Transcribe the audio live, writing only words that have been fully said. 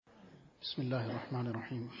Bismillah ar-Rahman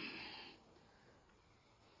ar-Rahim.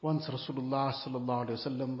 Once Rasulullah sallallahu alayhi wa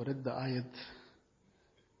sallam read the ayat,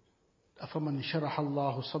 أَفَمَنْ شَرَحَ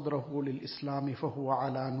اللَّهُ صَدْرَهُ لِلْإِسْلَامِ فَهُوَ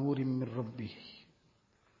عَلَى نُورٍ مِّن رَبِّهِ.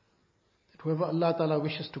 That whoever Allah Ta'ala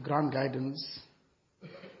wishes to grant guidance,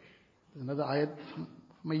 another ayat,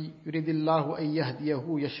 مَنْ يُرِدِ اللَّهُ أَنْ يَهْدِيَهُ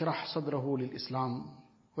يَشْرَحْ صَدْرَهُ لِلْإِسْلَامِ.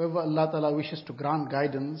 Whoever Allah Ta'ala wishes to grant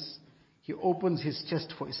guidance, He opens his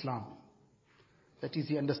chest for Islam. That is,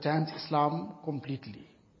 he understands Islam completely.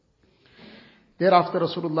 Thereafter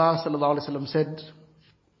Rasulullah sallallahu alaihi wasallam said,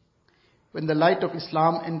 when the light of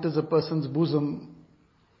Islam enters a person's bosom,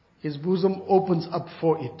 his bosom opens up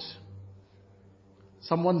for it.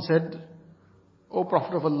 Someone said, O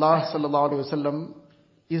Prophet of Allah sallallahu alaihi wasallam,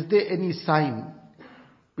 is there any sign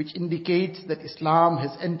which indicates that Islam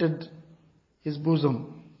has entered his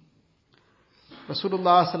bosom?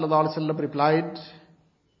 Rasulullah sallallahu alaihi wasallam replied,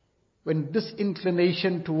 when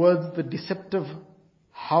disinclination towards the deceptive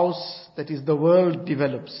house, that is the world,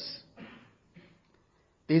 develops.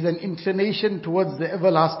 There is an inclination towards the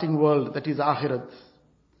everlasting world, that is Akhirat.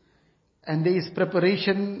 And there is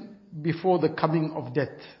preparation before the coming of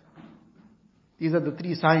death. These are the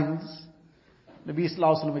three signs Nabi Sallallahu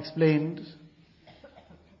Alaihi Wasallam explained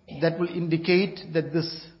that will indicate that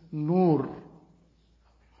this nur,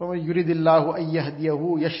 فَمَنْ يُرِدِ اللَّهُ أَنْ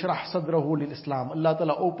يَهْدِيَهُ يَشْرَحْ صَدْرَهُ لِلْإِسْلَامِ. Allah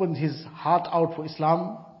Ta'ala opens his heart out for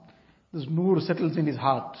Islam. This nur settles in his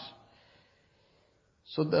heart.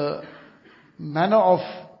 So the manner of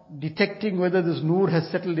detecting whether this nur has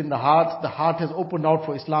settled in the heart has opened out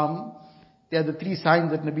for Islam, they are the three signs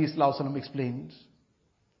that Nabi Sallallahu Alaihi Wasallam explained.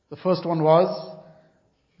 The first one was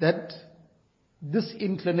that this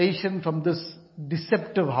inclination from this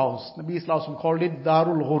deceptive house, Nabi Sallallahu Alaihi Wasallam called it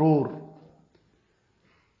Darul Ghurur.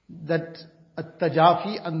 That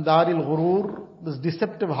at-tajafi an daril ghurur, this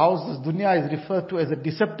deceptive house, this dunya is referred to as a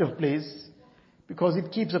deceptive place because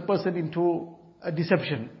it keeps a person into a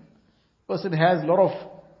deception. Person has a lot of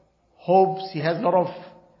hopes, he has a lot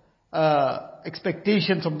of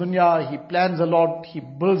expectations from dunya, he plans a lot, he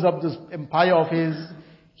builds up this empire of his,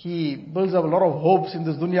 he builds up a lot of hopes in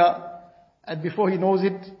this dunya, and before he knows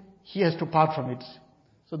it, he has to part from it.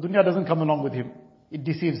 So dunya doesn't come along with him, it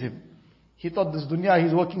deceives him. He thought this dunya,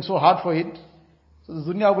 he's working so hard for it, so this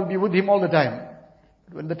dunya will be with him all the time.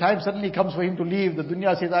 But when the time suddenly comes for him to leave, the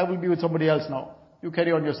dunya says, I will be with somebody else now. You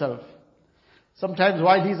carry on yourself. Sometimes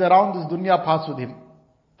while he's around, this dunya parts with him,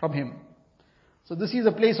 from him. So this is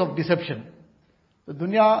a place of deception. The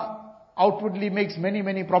dunya outwardly makes many,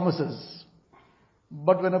 many promises.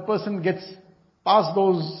 But when a person gets past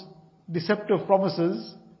those deceptive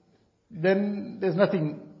promises, then there's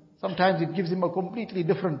nothing. Sometimes it gives him a completely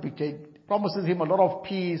different picture. It promises him a lot of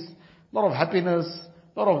peace, a lot of happiness,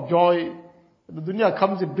 a lot of joy. When the dunya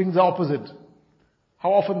comes, it brings the opposite.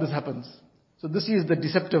 How often this happens? So this is the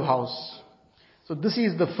deceptive house. So this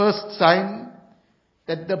is the first sign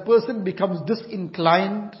that the person becomes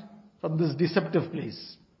disinclined from this deceptive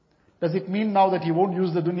place. Does it mean now that he won't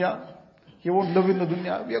use the dunya? He won't live in the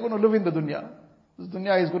dunya? We are going to live in the dunya. This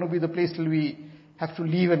dunya is going to be the place till we have to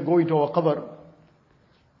leave and go into our qabr.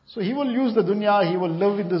 So he will use the dunya, he will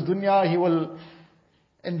live in this dunya, he will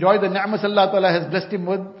enjoy the ni'mas Allah Ta'ala has blessed him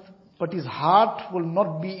with, but his heart will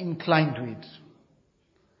not be inclined to it.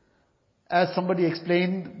 As somebody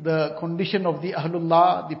explained, the condition of the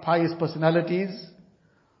Ahlullah, the pious personalities,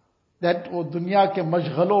 that wo dunya ke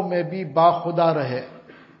mashghalon mein bhi ba khuda rahe.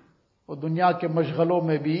 Wo dunya ke mashghalon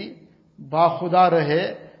mein bhi ba khuda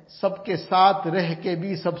rahe, sabke saath reh ke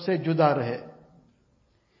bhi sabse juda rahe.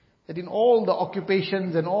 That in all the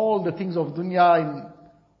occupations and all the things of dunya, in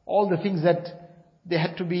all the things that they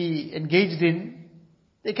had to be engaged in,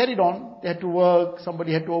 they carried on. They had to work,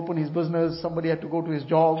 somebody had to open his business, somebody had to go to his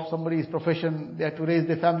job, somebody's profession, they had to raise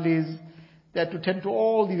their families, they had to tend to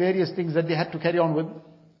all the various things that they had to carry on with.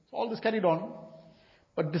 So all this carried on.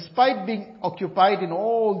 But despite being occupied in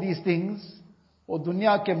all these things, wo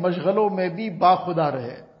dunya ke mashghalon mein bhi ba khuda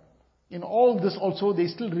rahe. In all this also they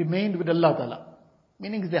still remained with Allah Ta'ala.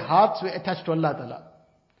 Meaning their hearts were attached to Allah Ta'ala.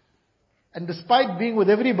 And despite being with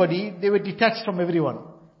everybody, they were detached from everyone.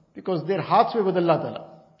 Because their hearts were with Allah Ta'ala.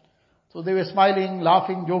 So they were smiling,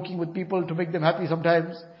 laughing, joking with people to make them happy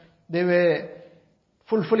sometimes. They were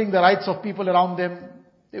fulfilling the rights of people around them.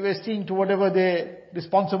 They were seeing to whatever their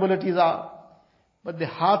responsibilities are. But their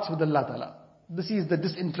hearts with Allah Ta'ala. This is the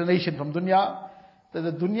disinclination from dunya. That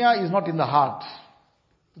the dunya is not in the heart.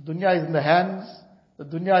 The dunya is in the hands. The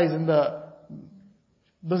dunya is in the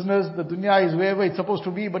business, the dunya is wherever it's supposed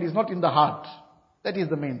to be, but it's not in the heart. That is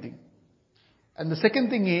the main thing. And the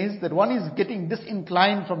second thing is that one is getting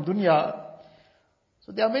disinclined from dunya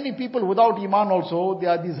So there are many people without Iman also. There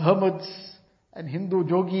are these hermits and Hindu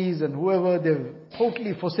yogis and whoever, they've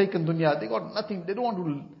totally forsaken dunya. They got nothing, they don't want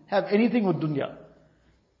to have anything with dunya.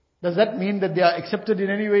 Does that mean that they are accepted in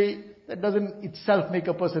any way? That doesn't itself make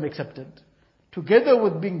a person accepted. Together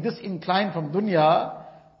with being disinclined from dunya,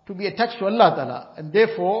 to be attached to Allah Ta'ala. And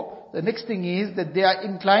therefore, the next thing is that they are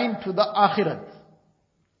inclined to the akhirat.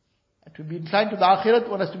 And to be inclined to the akhirat,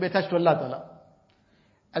 one has to be attached to Allah Ta'ala.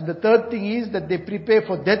 And the third thing is that they prepare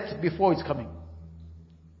for death before it's coming.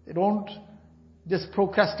 They don't just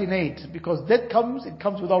procrastinate, because death comes, it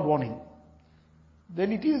comes without warning.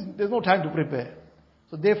 Then there's no time to prepare.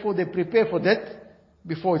 So therefore they prepare for death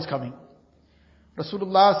before it's coming.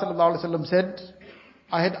 Rasulullah sallallahu alaihi wasallam said,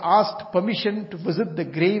 I had asked permission to visit the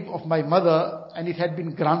grave of my mother and it had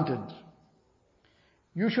been granted.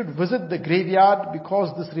 You should visit the graveyard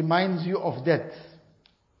because this reminds you of death.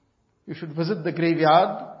 You should visit the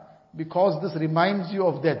graveyard because this reminds you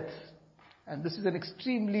of death. And this is an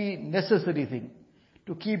extremely necessary thing,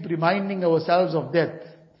 to keep reminding ourselves of death.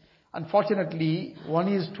 Unfortunately, one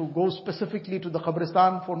is to go specifically to the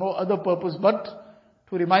Qabristan for no other purpose but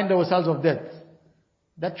to remind ourselves of death.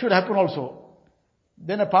 That should happen also.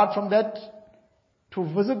 Then apart from that, to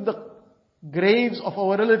visit the graves of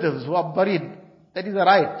our relatives who are buried, that is a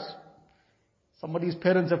right. Somebody's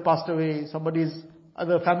parents have passed away, somebody's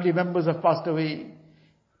other family members have passed away.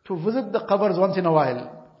 To visit the qabrs once in a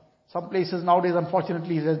while. Some places nowadays,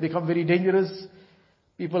 unfortunately, it has become very dangerous.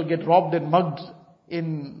 People get robbed and mugged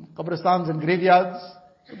in qabristans and graveyards.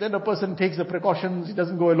 So then a person takes the precautions, he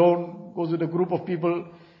doesn't go alone, goes with a group of people,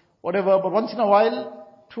 whatever. But once in a while,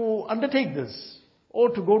 to undertake this, or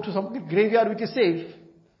to go to some graveyard which is safe,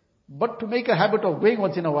 but to make a habit of going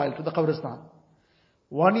once in a while to the qabristan.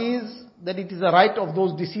 One is that it is a right of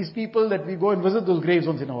those deceased people that we go and visit those graves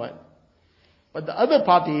once in a while. But the other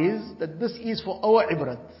part is that this is for our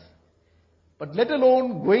ibrat. But let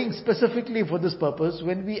alone going specifically for this purpose,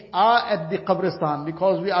 when we are at the qabristan,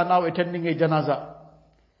 because we are now attending a janazah.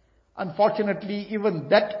 Unfortunately, even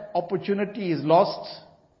that opportunity is lost.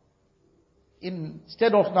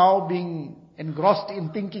 Instead of now being engrossed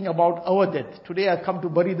in thinking about our death. Today I've come to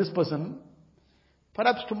bury this person.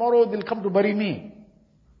 Perhaps tomorrow they'll come to bury me.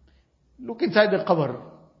 Look inside the qabr.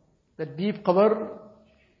 That deep qabr,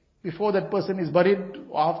 before that person is buried,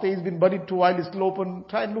 or after he's been buried, too while it's still open,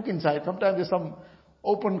 try and look inside. Sometimes there's some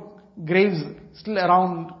open graves still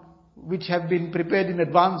around, which have been prepared in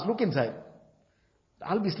advance. Look inside.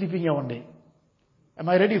 I'll be sleeping here one day. Am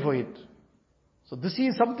I ready for it? So this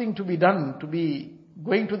is something to be done, to be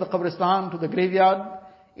going to the qabristan, to the graveyard,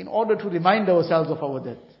 in order to remind ourselves of our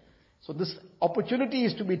death. So this opportunity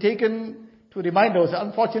is to be taken to remind ourselves.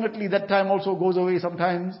 Unfortunately, that time also goes away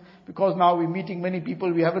sometimes, because now we're meeting many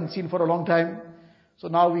people we haven't seen for a long time. So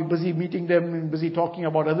now we're busy meeting them and busy talking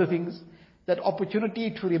about other things. That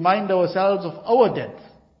opportunity to remind ourselves of our death,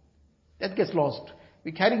 that gets lost.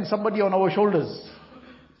 We're carrying somebody on our shoulders.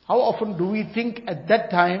 How often do we think at that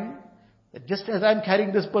time that just as I'm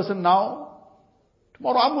carrying this person now,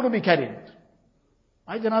 tomorrow I'm going to be carried.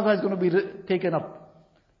 My janazah is going to be taken up.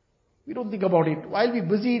 We don't think about it. While we're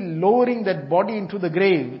busy lowering that body into the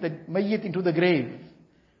grave, that mayyit into the grave,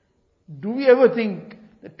 do we ever think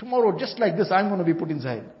that tomorrow, just like this, I'm going to be put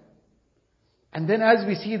inside? And then as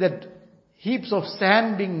we see that heaps of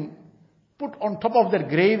sand being put on top of that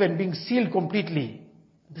grave and being sealed completely,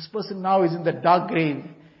 this person now is in that dark grave.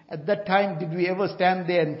 At that time, did we ever stand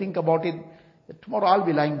there and think about it, that tomorrow I'll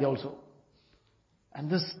be lying there also? And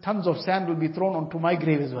this tons of sand will be thrown onto my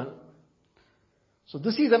grave as well. So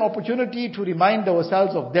this is an opportunity to remind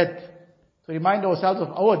ourselves of death, to remind ourselves of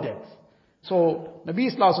our death. So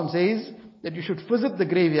Nabi Sallallahu Alaihi Wasallam says that you should visit the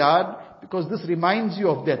graveyard because this reminds you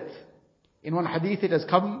of death. In one hadith it has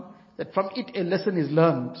come that from it a lesson is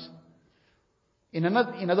learned. In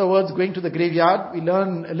other words, going to the graveyard, we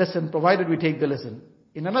learn a lesson provided we take the lesson.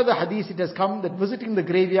 In another hadith it has come that visiting the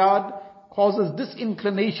graveyard causes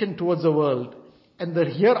disinclination towards the world, and the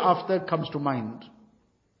hereafter comes to mind.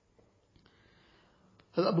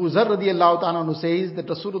 Abu Zar radiyallahu ta'ala anhu says that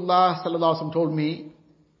Rasulullah sallallahu alaihi wasallam told me,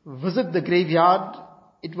 visit the graveyard,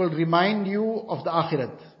 it will remind you of the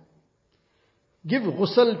akhirat. Give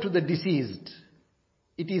ghusl to the deceased.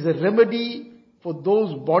 It is a remedy for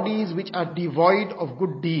those bodies which are devoid of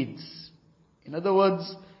good deeds. In other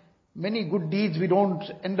words, many good deeds we don't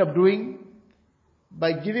end up doing.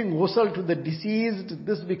 By giving ghusl to the deceased,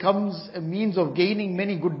 this becomes a means of gaining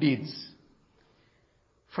many good deeds.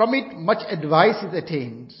 From it, much advice is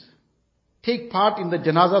attained. Take part in the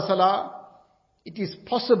janazah salah. It is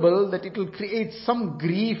possible that it will create some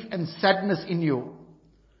grief and sadness in you.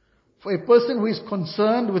 For a person who is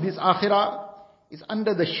concerned with his akhirah, is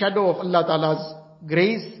under the shadow of Allah Ta'ala's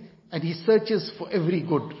grace, and he searches for every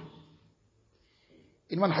good.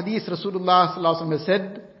 In one hadith, Rasulullah Sallallahu Alaihi Wasallam has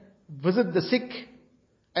said, visit the sick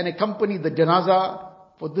and accompany the janazah,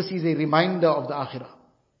 for this is a reminder of the akhirah.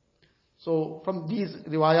 So from these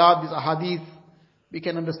riwayat, these ahadith, we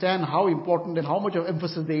can understand how important and how much of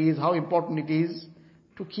emphasis there is, how important it is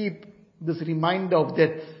to keep this reminder of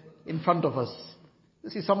death in front of us.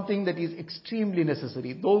 This is something that is extremely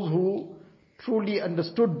necessary. Those who truly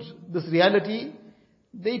understood this reality,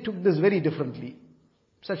 they took this very differently.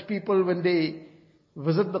 Such people, when they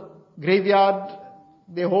visit the graveyard,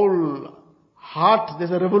 their whole heart,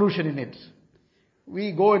 there's a revolution in it.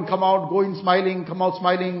 We go and come out, go in smiling, come out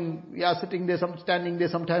smiling. We are sitting there, some standing there,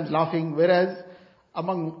 sometimes laughing. Whereas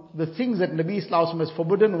among the things that Nabi Sallallahu Alaihi Wasallam has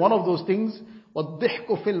forbidden, one of those things was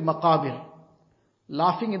dhihku fil maqabir,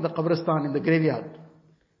 laughing in the qabristan, in the graveyard.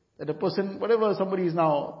 That a person, whatever somebody is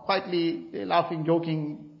now, quietly, they're laughing,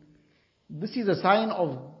 joking. This is a sign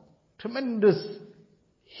of tremendous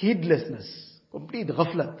heedlessness, complete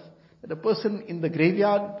ghaflat. That a person in the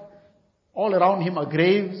graveyard, all around him are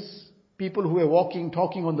graves, people who were walking,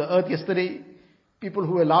 talking on the earth yesterday, people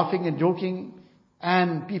who were laughing and joking,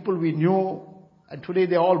 and people we knew, and today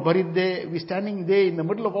they're all buried there. We're standing there in the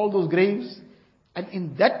middle of all those graves, and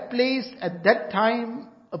in that place, at that time,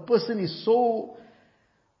 a person is so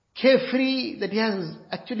carefree that he has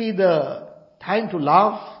actually the time to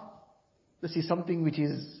laugh. This is something which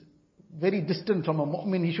is very distant from a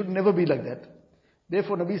mu'min. He should never be like that.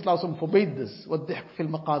 Therefore, Nabi Sallallahu Alaihi Wasallam forbade this. وَالضِّحْكُ فِي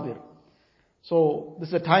الْمَقَابِرِ. So, this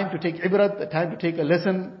is a time to take ibrat, a time to take a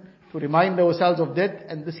lesson, to remind ourselves of death,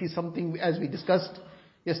 and this is something, as we discussed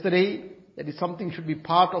yesterday, that is something should be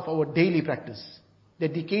part of our daily practice.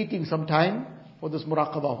 Dedicating some time for this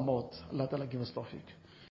muraqabah of maut. Allah Ta'ala give us tawfiq.